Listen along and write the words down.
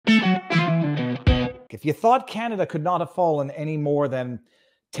look, if you thought Canada could not have fallen any more than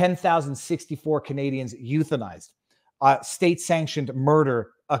 10,064 Canadians euthanized, state-sanctioned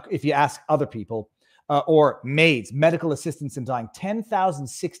murder, if you ask other people, or maids, medical assistants in dying,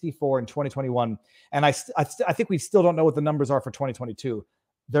 10,064 in 2021. And I think we still don't know what the numbers are for 2022.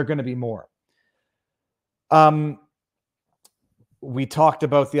 They're going to be more. We talked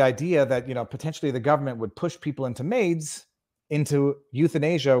about the idea that, potentially the government would push people into maids, into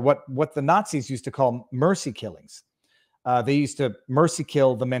euthanasia, what the Nazis used to call mercy killings. They used to mercy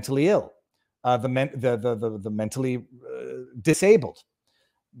kill the mentally ill, the mentally disabled.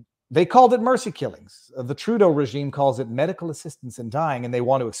 They called it mercy killings. The Trudeau regime calls it medical assistance in dying, and they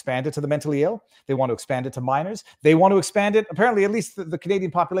want to expand it to the mentally ill. They want to expand it to minors. They want to expand it, apparently, at least the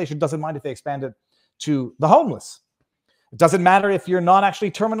Canadian population doesn't mind if they expand it to the homeless. It doesn't matter if you're not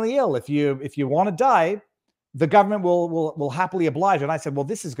actually terminally ill. If you want to die, the government will happily oblige. And I said, well,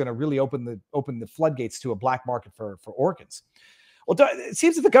 this is going to really open the floodgates to a black market for organs. Well, it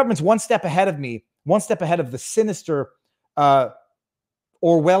seems that the government's one step ahead of me, one step ahead of the sinister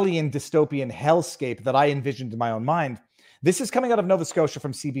Orwellian dystopian hellscape that I envisioned in my own mind. This is coming out of Nova Scotia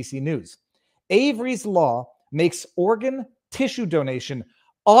from CBC News. Avery's law makes organ tissue donation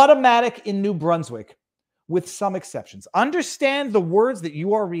automatic in New Brunswick, with some exceptions. Understand the words that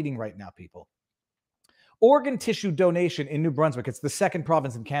you are reading right now, people. Organ tissue donation in New Brunswick, it's the second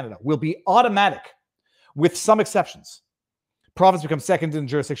province in Canada, will be automatic, with some exceptions. Province becomes second in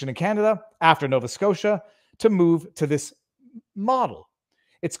jurisdiction in Canada after Nova Scotia to move to this model.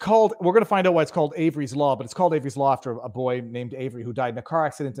 It's called, we're going to find out why it's called Avery's Law, but it's called Avery's Law after a boy named Avery who died in a car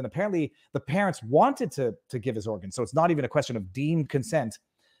accident, and apparently the parents wanted to give his organs. So it's not even a question of deemed consent.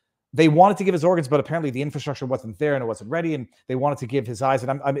 They wanted to give his organs, but apparently the infrastructure wasn't there and it wasn't ready, and they wanted to give his eyes.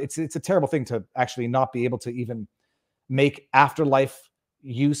 And it's a terrible thing to actually not be able to even make afterlife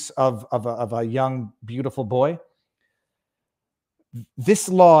use of a young, beautiful boy. This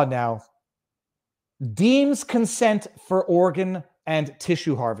law now deems consent for organ and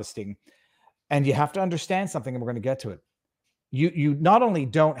tissue harvesting. And you have to understand something, and we're going to get to it. You not only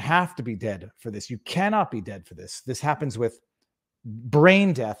don't have to be dead for this, you cannot be dead for this. This happens with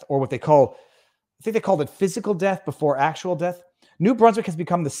brain death, or what they call, I think they called it physical death before actual death. New Brunswick has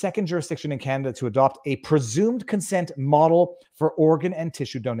become the second jurisdiction in Canada to adopt a presumed consent model for organ and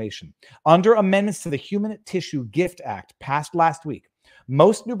tissue donation. Under amendments to the Human Tissue Gift Act passed last week,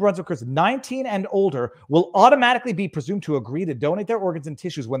 most New Brunswickers 19 and older will automatically be presumed to agree to donate their organs and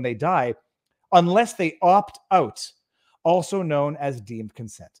tissues when they die, unless they opt out, also known as deemed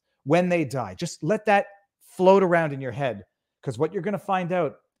consent. When they die, just let that float around in your head, because what you're going to find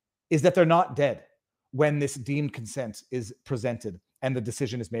out is that they're not dead when this deemed consent is presented and the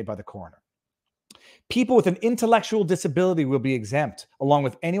decision is made by the coroner. People with an intellectual disability will be exempt, along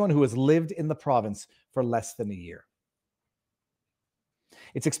with anyone who has lived in the province for less than a year.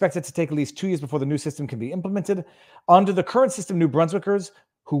 It's expected to take at least 2 years before the new system can be implemented. Under the current system, New Brunswickers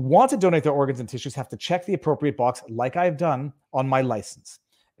who want to donate their organs and tissues have to check the appropriate box, like I've done on my license.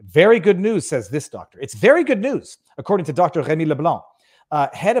 Very good news, says this doctor. It's very good news, according to Dr. Rémi Leblanc,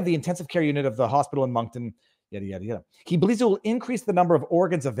 head of the intensive care unit of the hospital in Moncton, yada, yada, yada. He believes it will increase the number of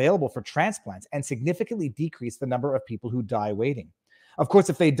organs available for transplants and significantly decrease the number of people who die waiting. Of course,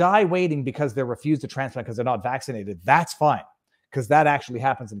 if they die waiting because they're refused to transplant because they're not vaccinated, that's fine, because that actually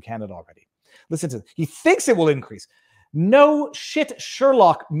happens in Canada already. Listen to this. He thinks it will increase. No shit,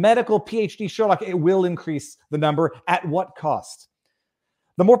 Sherlock, medical PhD Sherlock, it will increase the number. At what cost?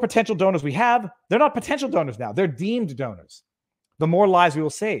 The more potential donors we have, they're not potential donors now. They're deemed donors. The more lives we will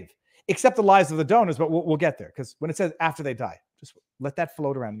save, except the lives of the donors, but we'll get there, because when it says after they die, just let that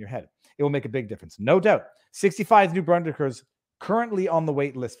float around in your head. It will make a big difference. No doubt. 65 New Brunswickers currently on the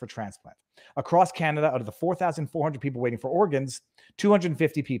wait list for transplant. Across Canada, out of the 4,400 people waiting for organs,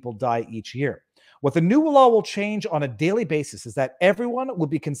 250 people die each year. What the new law will change on a daily basis is that everyone will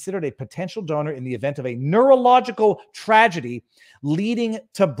be considered a potential donor in the event of a neurological tragedy leading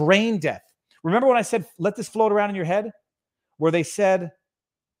to brain death. Remember when I said, let this float around in your head? Where they said,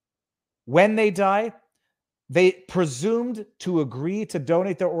 when they die, they presumed to agree to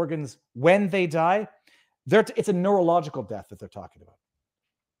donate their organs when they die. It's a neurological death that they're talking about.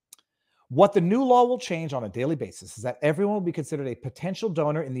 What the new law will change on a daily basis is that everyone will be considered a potential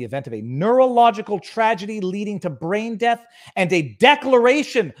donor in the event of a neurological tragedy leading to brain death and a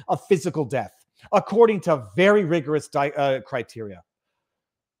declaration of physical death, according to very rigorous criteria.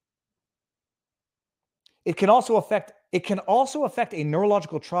 It can also affect a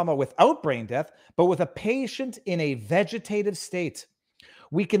neurological trauma without brain death, but with a patient in a vegetative state.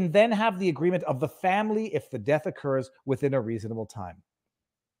 We can then have the agreement of the family if the death occurs within a reasonable time.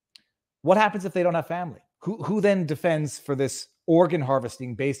 What happens if they don't have family? Who then defends for this organ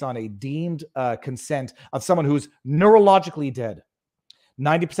harvesting based on a deemed consent of someone who's neurologically dead?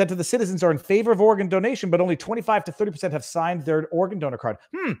 90% of the citizens are in favor of organ donation, but only 25 to 30% have signed their organ donor card.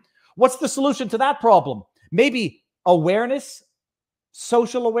 What's the solution to that problem? Maybe awareness,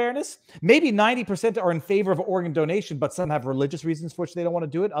 social awareness. Maybe 90% are in favor of organ donation, but some have religious reasons for which they don't want to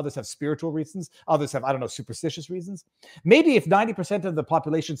do it. Others have spiritual reasons. Others have, I don't know, superstitious reasons. Maybe if 90% of the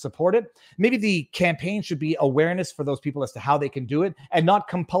population support it, maybe the campaign should be awareness for those people as to how they can do it and not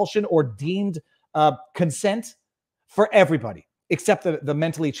compulsion or deemed consent for everybody, except the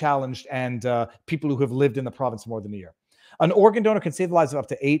mentally challenged and people who have lived in the province more than a year. An organ donor can save the lives of up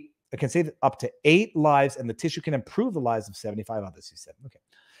to 8 lives, and the tissue can improve the lives of 75 others, he said. Okay.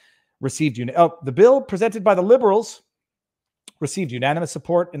 The bill presented by the Liberals received unanimous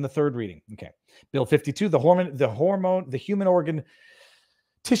support in the third reading. Okay. Bill 52, the Human Organ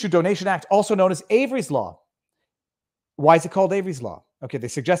Tissue Donation Act, also known as Avery's Law. Why is it called Avery's Law? Okay, they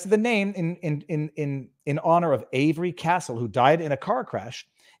suggested the name in honor of Avery Castle, who died in a car crash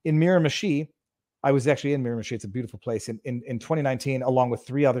in Miramichi. I was actually in Miramichi. It's a beautiful place in 2019, along with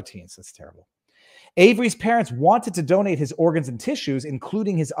 3 other teens. That's terrible. Avery's parents wanted to donate his organs and tissues,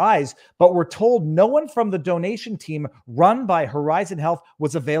 including his eyes, but were told no one from the donation team run by Horizon Health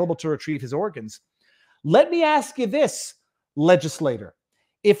was available to retrieve his organs. Let me ask you this, legislator.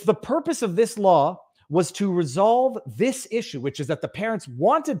 If the purpose of this law was to resolve this issue, which is that the parents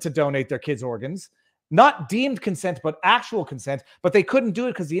wanted to donate their kids' organs, not deemed consent, but actual consent, but they couldn't do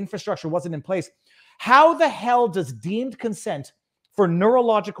it because the infrastructure wasn't in place. How the hell does deemed consent for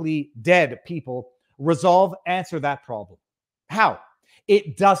neurologically dead people answer that problem? How?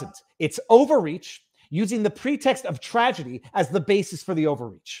 It doesn't. It's overreach, using the pretext of tragedy as the basis for the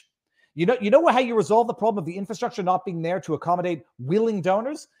overreach. You know how you resolve the problem of the infrastructure not being there to accommodate willing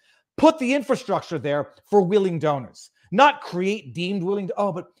donors? Put the infrastructure there for willing donors, not create deemed willing.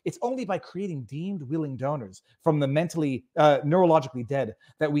 But it's only by creating deemed willing donors from the mentally, neurologically dead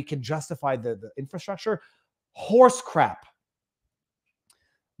that we can justify the infrastructure. Horse crap.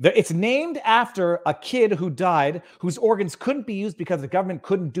 It's named after a kid who died, whose organs couldn't be used because the government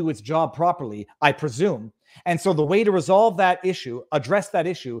couldn't do its job properly, I presume. And so the way to resolve that issue, address that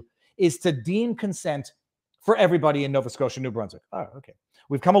issue, is to deem consent for everybody in Nova Scotia, New Brunswick. Oh, okay.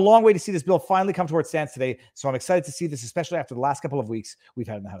 We've come a long way to see this bill finally come to where it stands today, so I'm excited to see this, especially after the last couple of weeks we've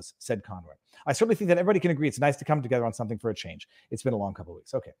had in the House, said Conroy. I certainly think that everybody can agree it's nice to come together on something for a change. It's been a long couple of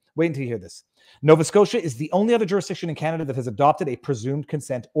weeks. Okay, wait until you hear this. Nova Scotia is the only other jurisdiction in Canada that has adopted a presumed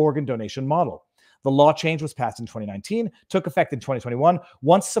consent organ donation model. The law change was passed in 2019, took effect in 2021,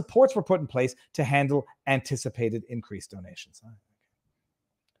 once supports were put in place to handle anticipated increased donations.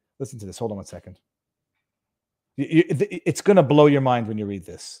 Listen to this. Hold on one second. It's going to blow your mind when you read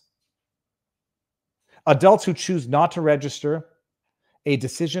this. Adults who choose not to register a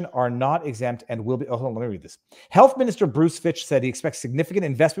decision are not exempt and will be. Oh, hold on, let me read this. Health Minister Bruce Fitch said he expects significant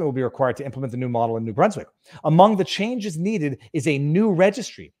investment will be required to implement the new model in New Brunswick. Among the changes needed is a new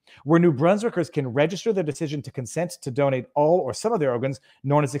registry where New Brunswickers can register their decision to consent to donate all or some of their organs,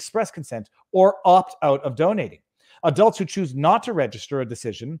 known as express consent, or opt out of donating. Adults who choose not to register a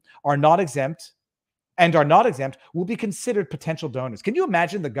decision are not exempt will be considered potential donors. Can you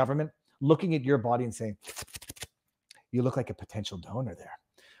imagine the government looking at your body and saying, you look like a potential donor there.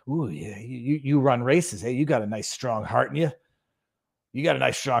 Ooh, yeah, you run races. Hey, you got a nice strong heart in you. You got a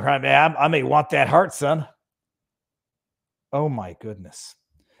nice strong heart. Man, I may want that heart, son. Oh my goodness.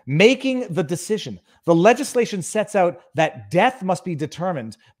 Making the decision. The legislation sets out that death must be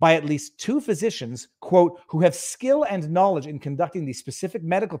determined by at least 2 physicians, quote, who have skill and knowledge in conducting the specific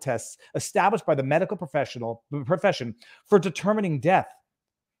medical tests established by the medical profession for determining death.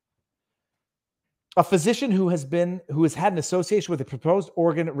 A physician who has had an association with a proposed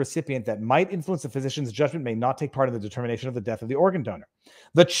organ recipient that might influence the physician's judgment may not take part in the determination of the death of the organ donor.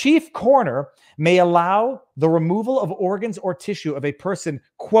 The chief coroner may allow the removal of organs or tissue of a person,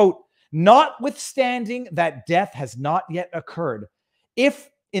 quote, notwithstanding that death has not yet occurred, if,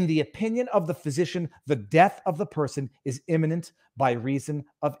 in the opinion of the physician, the death of the person is imminent by reason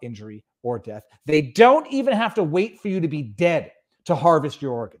of injury or death. They don't even have to wait for you to be dead to harvest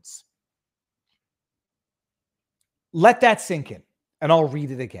your organs. Let that sink in, and I'll read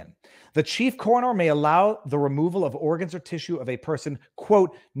it again. The chief coroner may allow the removal of organs or tissue of a person,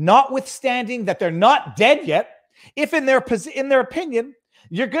 quote, notwithstanding that they're not dead yet, if in their opinion,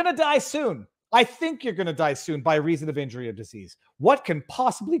 you're going to die soon. I think you're going to die soon by reason of injury or disease. What can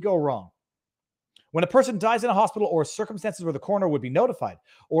possibly go wrong? When a person dies in a hospital or circumstances where the coroner would be notified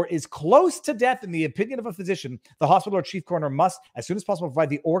or is close to death in the opinion of a physician, the hospital or chief coroner must, as soon as possible, provide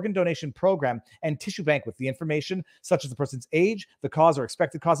the organ donation program and tissue bank with the information such as the person's age, the cause or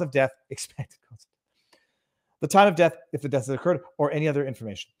expected cause of death, the time of death, if the death has occurred, or any other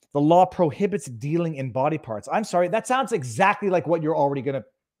information. The law prohibits dealing in body parts. I'm sorry, that sounds exactly like what you're already going to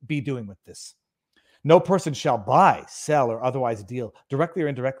be doing with this. No person shall buy, sell, or otherwise deal, directly or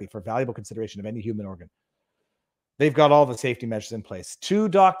indirectly, for valuable consideration of any human organ. They've got all the safety measures in place. Two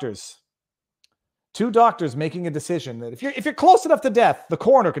doctors making a decision that if you're close enough to death, the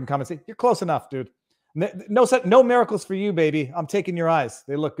coroner can come and say, you're close enough, dude. No miracles for you, baby. I'm taking your eyes.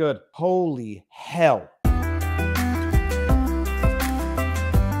 They look good. Holy hell.